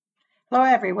Hello,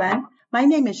 everyone. My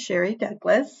name is Sherry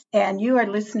Douglas, and you are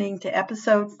listening to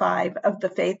episode 5 of the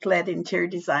Faith Led Interior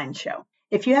Design Show.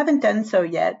 If you haven't done so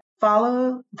yet,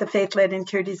 follow the Faith Led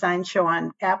Interior Design Show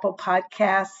on Apple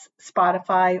Podcasts,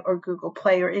 Spotify, or Google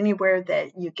Play, or anywhere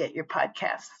that you get your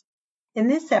podcasts. In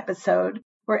this episode,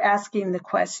 we're asking the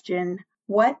question,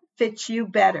 what fits you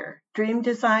better, dream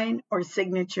design or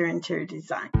signature interior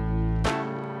design?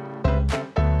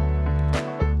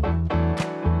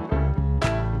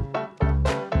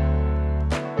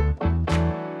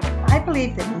 I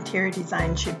believe that interior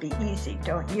design should be easy,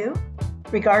 don't you?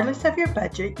 Regardless of your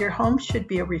budget, your home should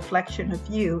be a reflection of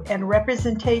you and a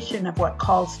representation of what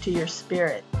calls to your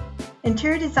spirit.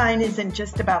 Interior design isn't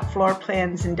just about floor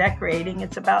plans and decorating,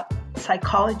 it's about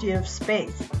psychology of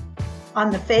space. On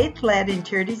the Faith-Led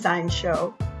Interior Design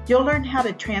Show, you'll learn how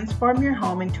to transform your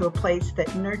home into a place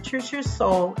that nurtures your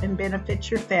soul and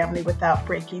benefits your family without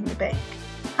breaking the bank.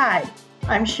 Hi,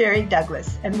 I'm Sherry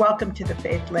Douglas, and welcome to the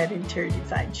Faith-Led Interior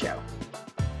Design Show.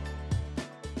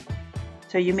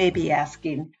 So you may be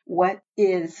asking, what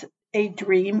is a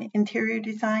dream interior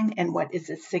design and what is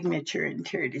a signature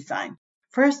interior design?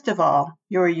 First of all,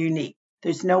 you're unique.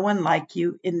 There's no one like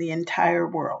you in the entire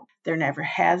world. There never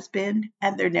has been,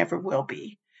 and there never will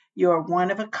be. You're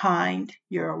one of a kind,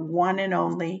 you're one and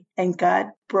only, and God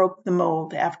broke the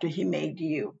mold after He made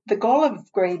you. The goal of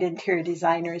great interior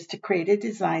designer is to create a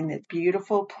design that's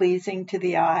beautiful, pleasing to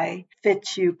the eye,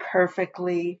 fits you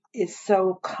perfectly, is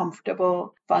so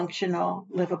comfortable, functional,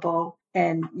 livable,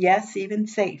 and yes, even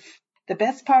safe. The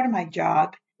best part of my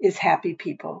job is happy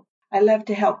people. I love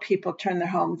to help people turn their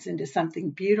homes into something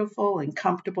beautiful and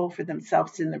comfortable for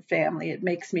themselves and their family. It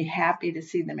makes me happy to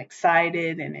see them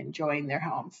excited and enjoying their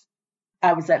homes.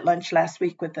 I was at lunch last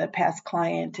week with a past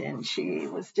client, and she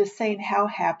was just saying how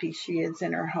happy she is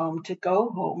in her home to go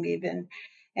home even.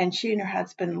 And she and her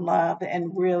husband love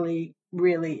and really,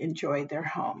 really enjoy their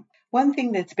home. One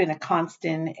thing that's been a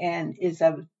constant and is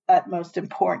of utmost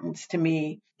importance to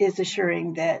me is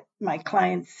assuring that my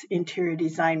clients' interior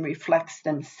design reflects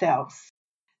themselves.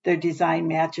 Their design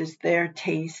matches their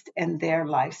taste and their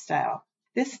lifestyle.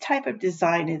 This type of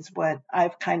design is what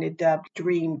I've kind of dubbed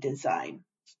dream design.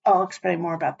 I'll explain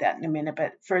more about that in a minute,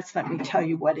 but first let me tell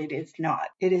you what it is not.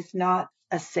 It is not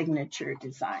a signature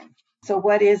design. So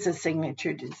what is a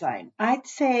signature design? I'd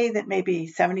say that maybe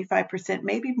 75%,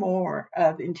 maybe more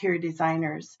of interior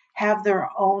designers have their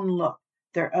own look,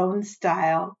 their own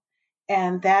style,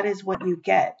 and that is what you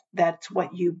get. That's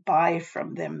what you buy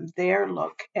from them, their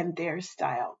look and their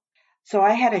style. So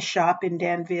I had a shop in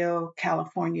Danville,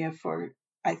 California for,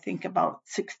 I think, about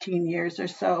 16 years or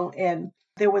so, and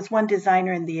there was one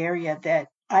designer in the area that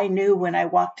I knew when I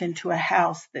walked into a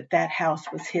house that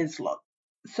house was his look.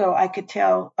 So I could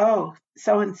tell, oh,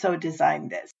 so-and-so designed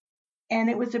this. And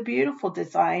it was a beautiful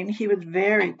design. He was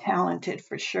very talented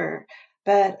for sure.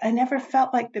 But I never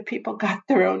felt like the people got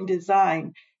their own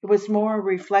design. It was more a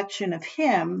reflection of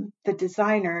him, the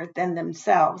designer, than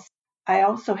themselves. I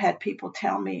also had people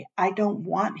tell me, I don't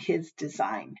want his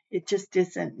design. It just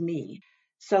isn't me.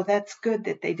 So that's good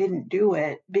that they didn't do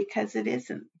it because it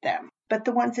isn't them. But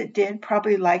the ones that did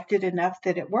probably liked it enough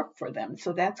that it worked for them.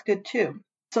 So that's good too.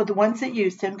 So the ones that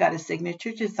used him got a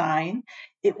signature design.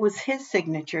 It was his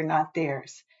signature, not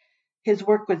theirs. His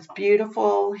work was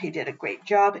beautiful. He did a great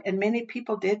job. And many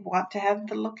people did want to have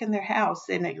the look in their house.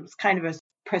 And it was kind of a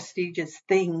prestigious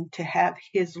thing to have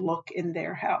his look in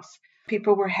their house.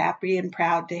 People were happy and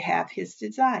proud to have his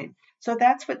design. So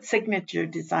that's what signature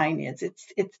design is.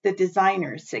 It's the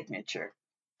designer's signature.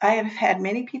 I have had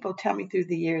many people tell me through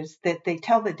the years that they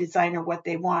tell the designer what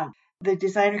they want. The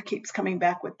designer keeps coming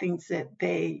back with things that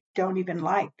they don't even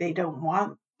like. They don't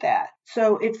want that.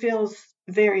 So it feels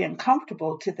very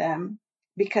uncomfortable to them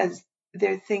because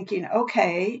they're thinking,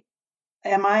 okay,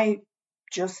 am I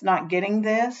just not getting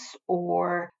this?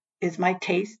 Or is my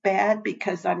taste bad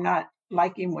because I'm not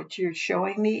liking what you're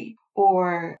showing me?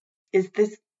 Or is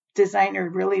this designer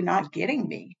really not getting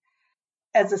me?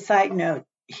 As a side note,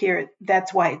 here,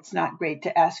 that's why it's not great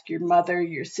to ask your mother,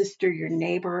 your sister, your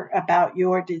neighbor about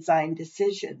your design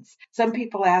decisions. Some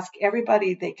people ask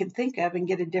everybody they can think of and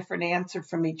get a different answer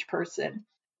from each person.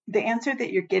 The answer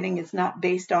that you're getting is not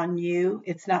based on you.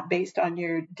 It's not based on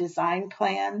your design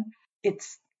plan.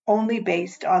 It's only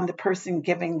based on the person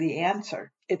giving the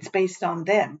answer. It's based on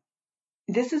them.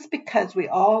 This is because we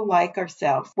all like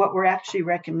ourselves. What we're actually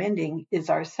recommending is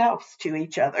ourselves to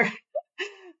each other.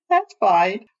 That's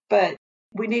fine, but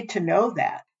we need to know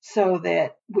that so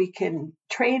that we can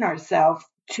train ourselves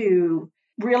to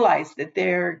realize that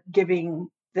they're giving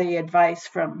the advice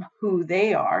from who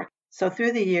they are. So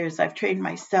through the years, I've trained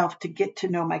myself to get to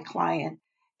know my client.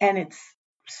 And it's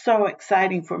so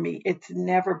exciting for me. It's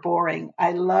never boring.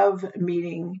 I love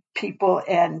meeting people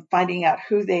and finding out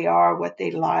who they are, what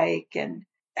they like, and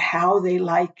how they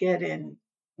like it, and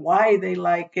why they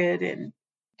like it, and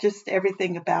just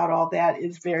everything about all that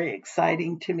is very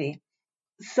exciting to me.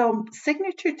 So,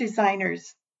 signature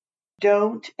designers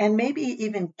don't and maybe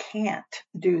even can't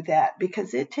do that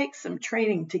because it takes some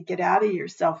training to get out of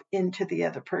yourself into the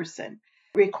other person.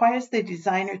 It requires the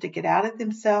designer to get out of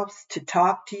themselves, to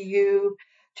talk to you,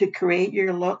 to create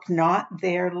your look, not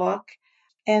their look.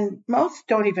 And most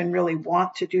don't even really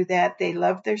want to do that. They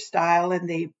love their style and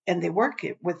they work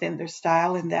it within their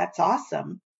style, and that's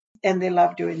awesome. And they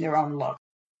love doing their own look.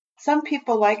 Some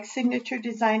people like signature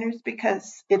designers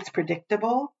because it's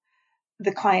predictable.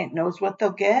 The client knows what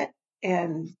they'll get,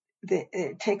 and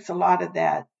it takes a lot of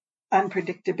that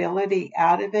unpredictability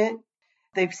out of it.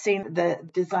 They've seen the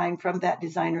design from that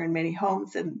designer in many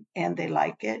homes, and they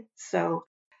like it. So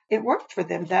it worked for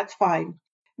them. That's fine.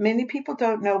 Many people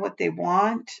don't know what they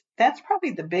want. That's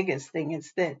probably the biggest thing,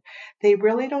 is that they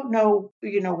really don't know,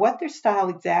 what their style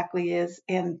exactly is,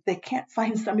 and they can't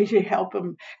find somebody to help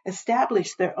them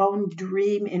establish their own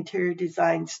dream interior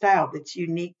design style that's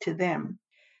unique to them.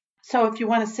 So if you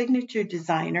want a signature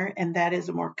designer and that is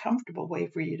a more comfortable way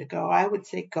for you to go, I would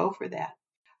say go for that.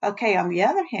 Okay, on the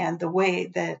other hand, the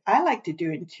way that I like to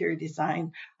do interior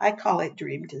design, I call it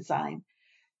dream design.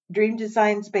 Dream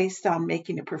design is based on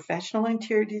making a professional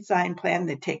interior design plan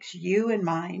that takes you in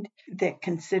mind, that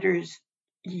considers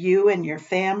you and your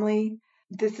family.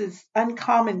 This is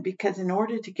uncommon because in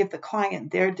order to give the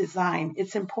client their design,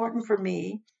 it's important for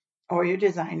me or your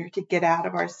designer to get out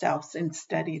of ourselves and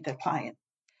study the client.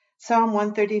 Psalm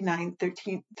 139,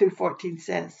 13 through 14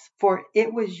 says, "For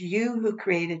it was you who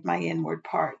created my inward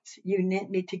parts. You knit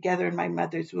me together in my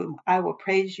mother's womb. I will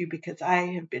praise you because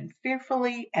I have been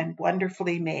fearfully and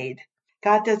wonderfully made."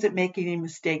 God doesn't make any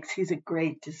mistakes. He's a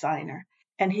great designer,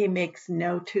 and he makes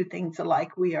no two things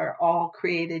alike. We are all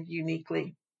created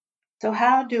uniquely. So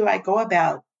how do I go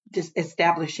about just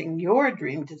establishing your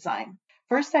dream design?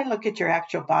 First, I look at your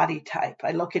actual body type.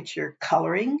 I look at your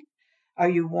coloring. Are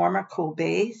you warm or cool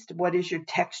based? What is your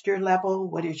texture level?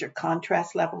 What is your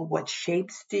contrast level? What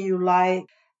shapes do you like?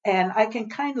 And I can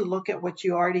kind of look at what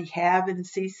you already have and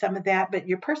see some of that, but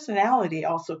your personality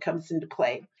also comes into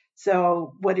play.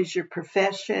 So, what is your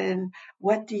profession?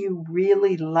 What do you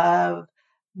really love?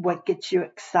 What gets you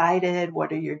excited?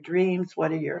 What are your dreams?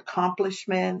 What are your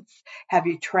accomplishments? Have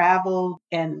you traveled?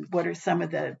 And what are some of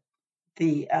the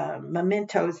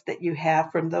mementos that you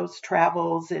have from those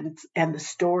travels, and the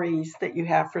stories that you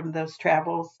have from those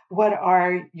travels? What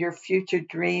are your future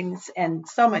dreams, and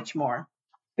so much more?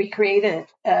 We created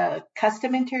a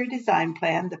custom interior design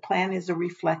plan. The plan is a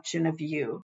reflection of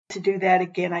you. To do that,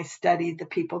 again, I studied the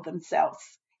people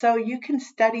themselves. So you can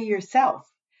study yourself,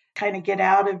 kind of get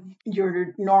out of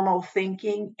your normal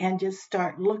thinking and just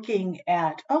start looking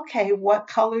at, okay, what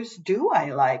colors do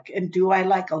I like? And do I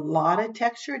like a lot of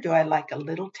texture? Do I like a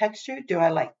little texture? Do I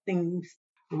like things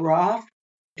rough?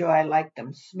 Do I like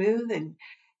them smooth?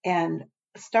 And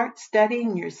start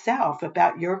studying yourself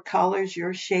about your colors,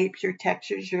 your shapes, your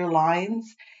textures, your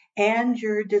lines, and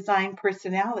your design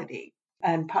personality.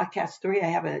 On podcast 3, I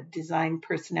have a design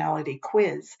personality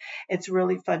quiz. It's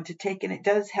really fun to take, and it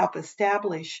does help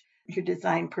establish your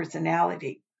design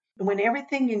personality. When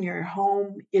everything in your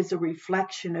home is a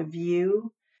reflection of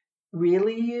you,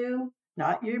 really you,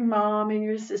 not your mom and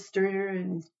your sister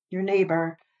and your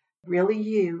neighbor, really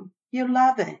you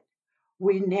love it.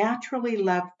 We naturally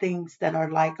love things that are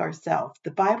like ourselves.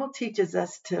 The Bible teaches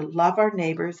us to love our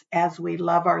neighbors as we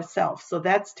love ourselves. So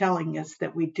that's telling us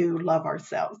that we do love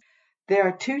ourselves. There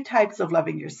are two types of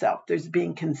loving yourself. There's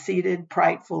being conceited,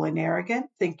 prideful, and arrogant,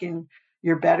 thinking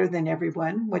you're better than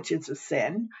everyone, which is a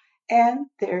sin. And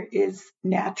there is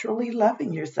naturally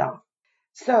loving yourself.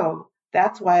 So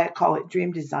that's why I call it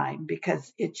dream design,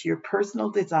 because it's your personal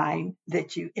design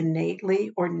that you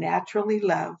innately or naturally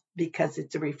love because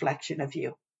it's a reflection of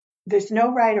you. There's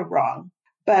no right or wrong,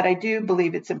 but I do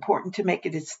believe it's important to make a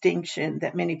distinction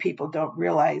that many people don't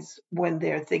realize when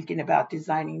they're thinking about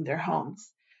designing their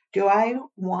homes. Do I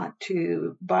want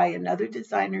to buy another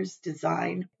designer's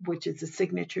design, which is a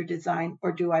signature design,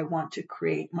 or do I want to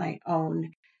create my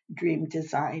own dream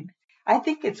design? I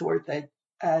think it's worth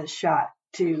a shot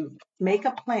to make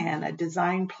a plan, a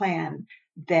design plan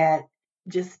that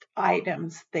just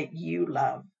items that you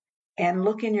love, and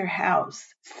look in your house,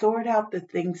 sort out the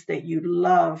things that you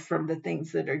love from the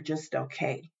things that are just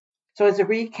okay. So, as a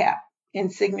recap, in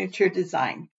signature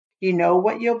design, you know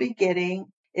what you'll be getting,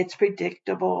 it's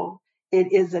predictable,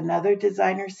 it is another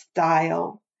designer's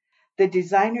style. the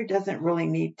designer doesn't really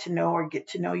need to know or get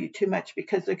to know you too much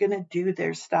because they're going to do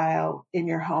their style in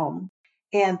your home.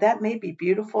 And that may be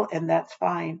beautiful, and that's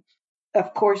fine.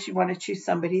 Of course, you want to choose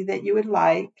somebody that you would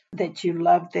like, that you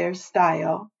love their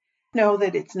style. Know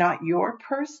that it's not your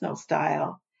personal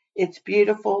style. It's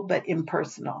beautiful but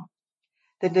impersonal.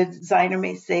 The designer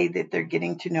may say that they're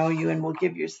getting to know you and will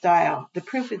give your style. The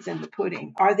proof is in the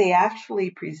pudding. Are they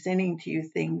actually presenting to you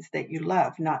things that you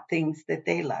love, not things that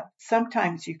they love?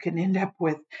 Sometimes you can end up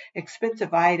with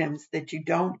expensive items that you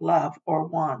don't love or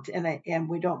want, and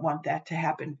we don't want that to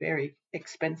happen. Very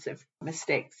expensive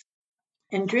mistakes.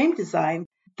 In dream design,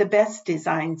 the best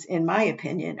designs, in my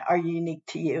opinion, are unique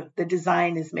to you. The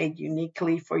design is made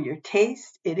uniquely for your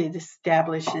taste. It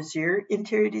establishes your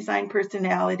interior design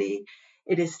personality.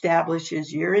 It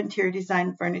establishes your interior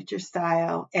design furniture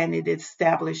style, and it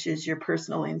establishes your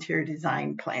personal interior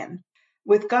design plan.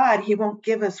 With God, He won't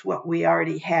give us what we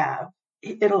already have.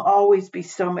 It'll always be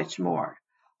so much more.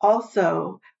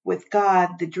 Also, with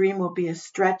God, the dream will be a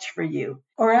stretch for you,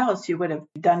 or else you would have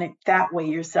done it that way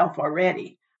yourself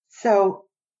already. So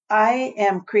I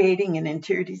am creating an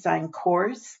interior design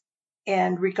course.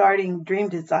 And regarding dream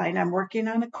design, I'm working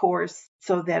on a course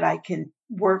so that I can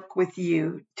work with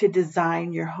you to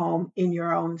design your home in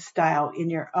your own style, in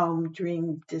your own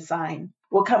dream design.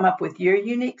 We'll come up with your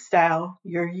unique style,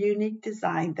 your unique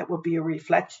design that will be a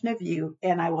reflection of you,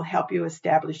 and I will help you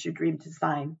establish your dream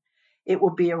design. It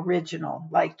will be original,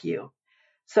 like you.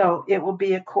 So it will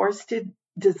be a course to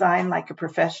design like a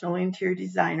professional interior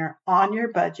designer on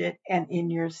your budget and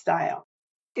in your style.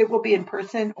 It will be in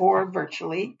person or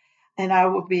virtually, and I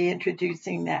will be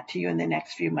introducing that to you in the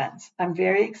next few months. I'm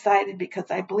very excited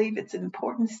because I believe it's an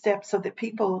important step so that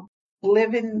people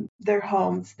live in their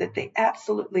homes that they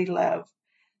absolutely love.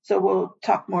 So we'll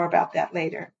talk more about that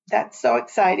later. That's so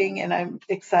exciting, and I'm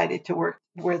excited to work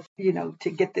with, to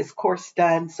get this course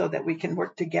done so that we can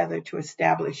work together to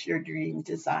establish your dream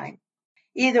design.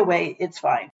 Either way, it's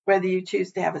fine. Whether you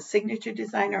choose to have a signature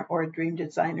designer or a dream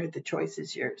designer, the choice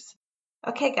is yours.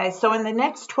 Okay, guys, so in the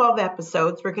next 12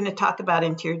 episodes, we're going to talk about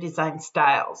interior design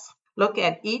styles. Look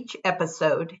at each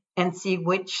episode and see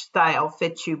which style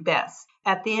fits you best.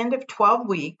 At the end of 12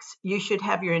 weeks, you should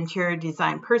have your interior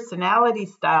design personality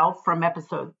style from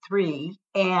episode 3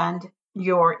 and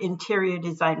your interior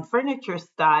design furniture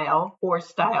style or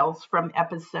styles from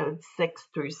episodes 6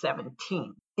 through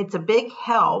 17. It's a big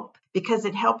help because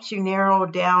it helps you narrow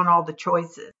down all the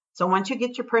choices. So once you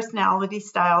get your personality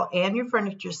style and your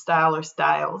furniture style or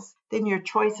styles, then your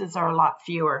choices are a lot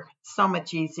fewer, so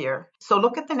much easier. So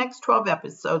look at the next 12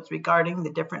 episodes regarding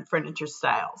the different furniture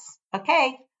styles.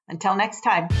 Okay, until next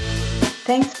time.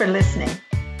 Thanks for listening.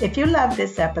 If you love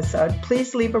this episode,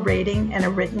 please leave a rating and a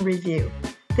written review.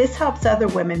 This helps other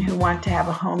women who want to have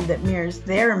a home that mirrors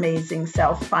their amazing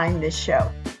self find this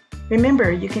show.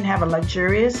 Remember, you can have a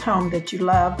luxurious home that you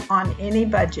love on any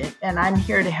budget, and I'm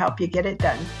here to help you get it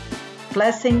done.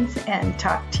 Blessings, and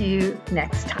talk to you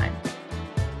next time.